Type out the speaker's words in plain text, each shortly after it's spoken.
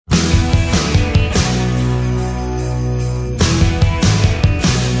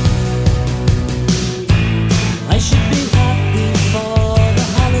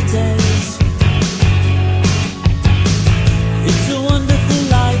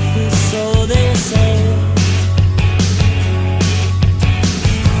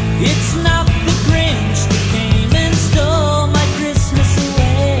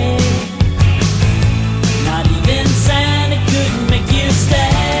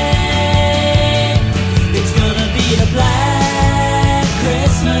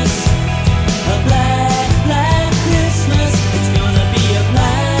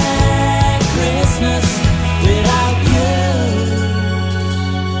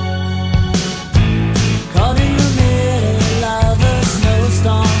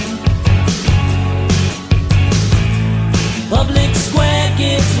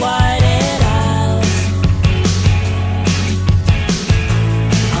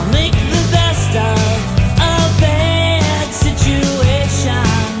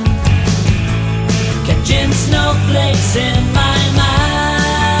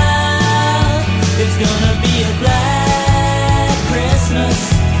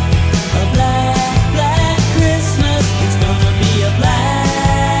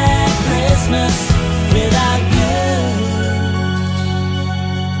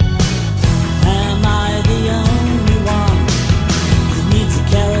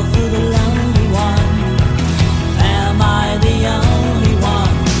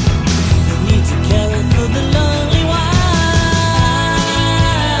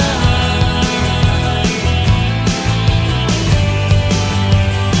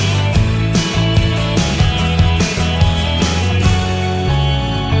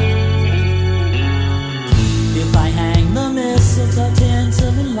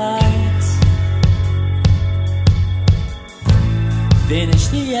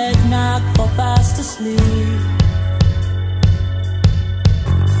bed, not fall fast asleep.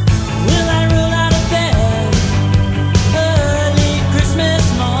 Will I roll out of bed early Christmas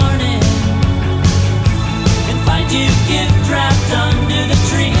morning and find you gift wrapped under the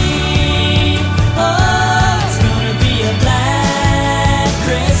tree? Oh, it's gonna be a black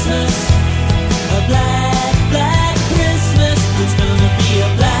Christmas, a black, black Christmas. It's gonna be a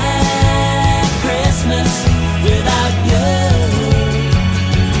black Christmas without you.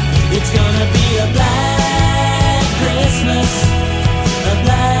 It's gonna be a black Christmas, a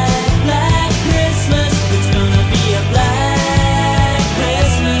black, black Christmas. It's gonna be a black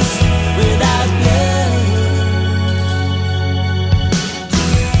Christmas without you.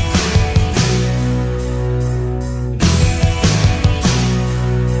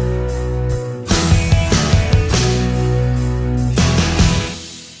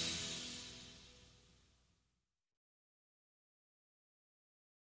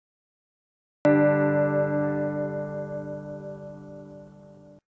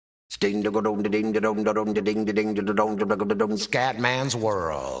 Scatman's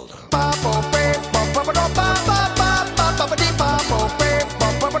World.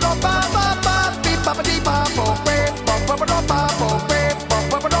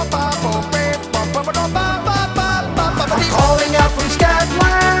 I'm calling out from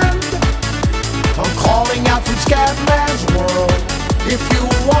Scatland. I'm calling out from Scatman's World. If you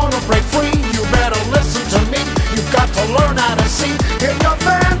wanna break free, you better listen to me. You've got to learn how to see in your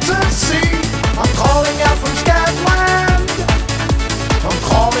fantasy. I'm calling out from Scatland. I'm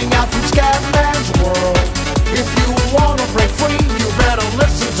calling out from Scatman's World. If you wanna break free, you better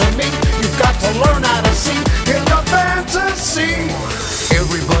listen to me. You've got to learn how to see in your fantasy.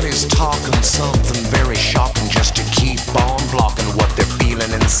 Everybody's talking something very shocking just to keep on blocking what they're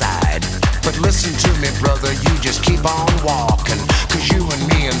feeling inside. But listen to me, brother, you just keep on walking, 'cause you and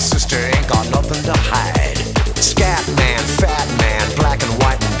me and sister ain't got nothing to hide. Scat man, fat man, black and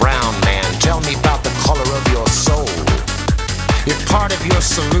white and brown man, tell me about the color of your soul. If part of your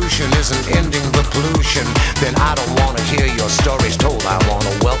solution isn't ending the pollution, then I don't want to hear your stories told. I want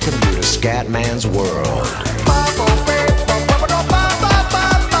to welcome you to Scatman's World.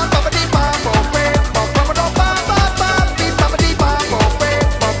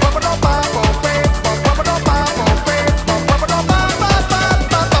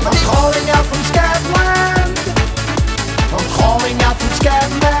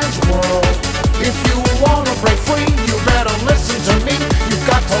 Scatman's World. If you wanna break free, you better listen to me. You've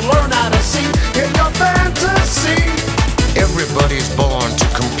got to learn how to see in your fantasy. Everybody's born to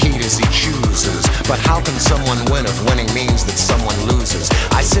compete as he chooses, but how can someone win if winning means that someone loses?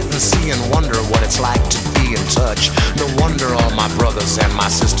 I sit and see and wonder what it's like to be in touch. No wonder all my brothers and my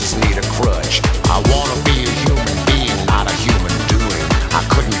sisters need a crutch. I wanna be a human being, not a human doing. I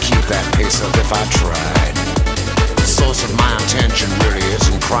couldn't keep that pace up if I tried. The source of my intention really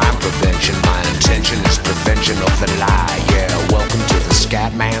isn't crime prevention. My intention is prevention of the lie. Yeah, welcome to the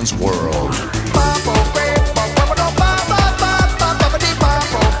Scatman's World.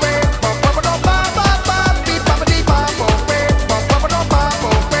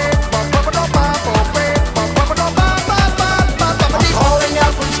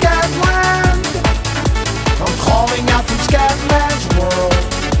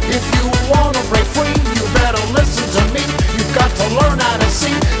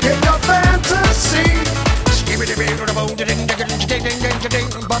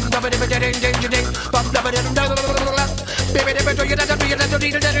 Baby,